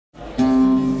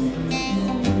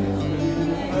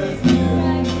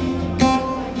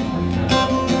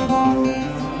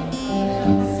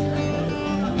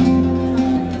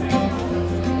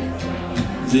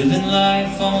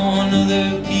life on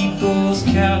other people's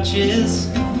couches.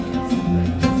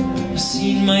 I've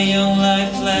seen my young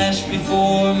life flash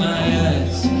before my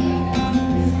eyes,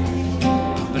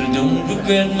 but I don't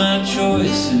regret my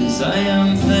choices. I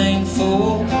am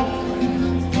thankful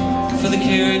for the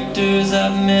characters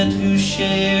I've met who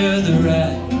share the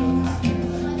ride.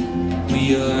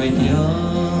 We are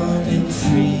young and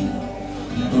free,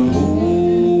 or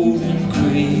old and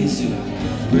crazy,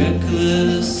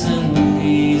 reckless and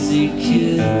lazy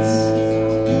kids.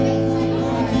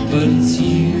 But it's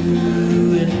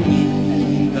you and me,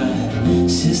 my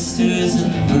sisters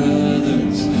and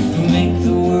brothers, who make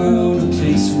the world a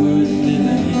place worth living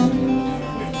in.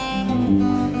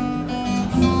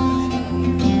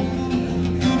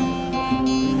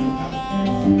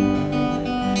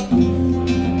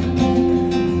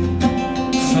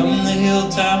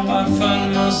 Hilltop, I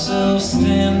find myself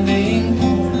standing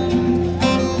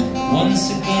once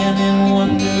again in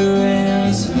wonder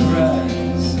and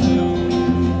surprise.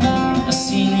 I've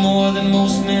seen more than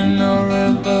most men are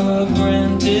ever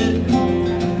granted,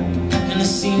 and it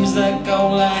seems like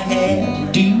all I had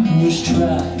to do was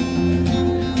try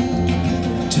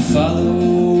to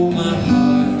follow my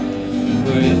heart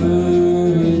wherever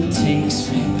it takes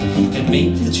me, and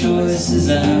make the choices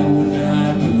I would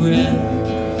not regret.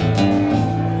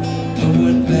 But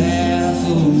what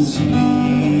baffles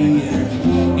me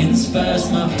and inspires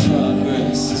my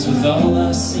progress is with all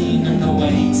I've seen, and no, I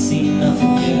ain't seen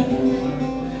nothing yet.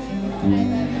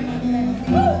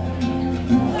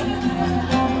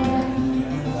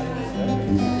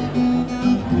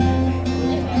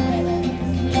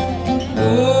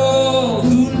 Oh,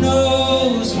 who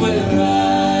knows where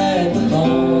I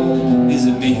belong? Is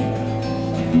it me?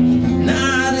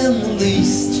 Not in the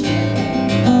least.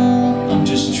 I'm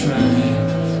just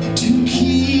trying to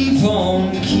keep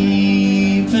on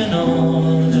keeping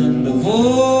on and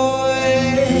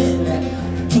avoid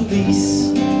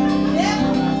police.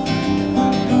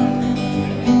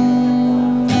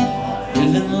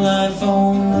 Living life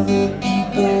on other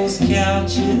people's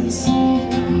couches.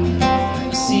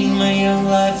 I've seen my young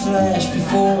life flash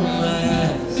before my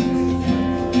eyes,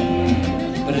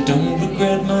 but I don't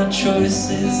regret my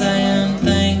choices. I am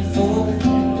thankful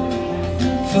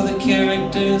for the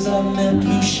characters I've met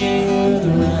who share the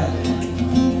ride.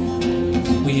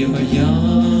 We are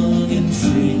young and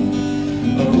free,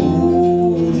 or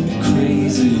old and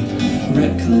crazy,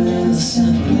 reckless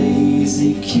and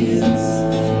lazy kids.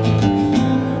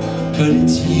 But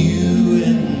it's you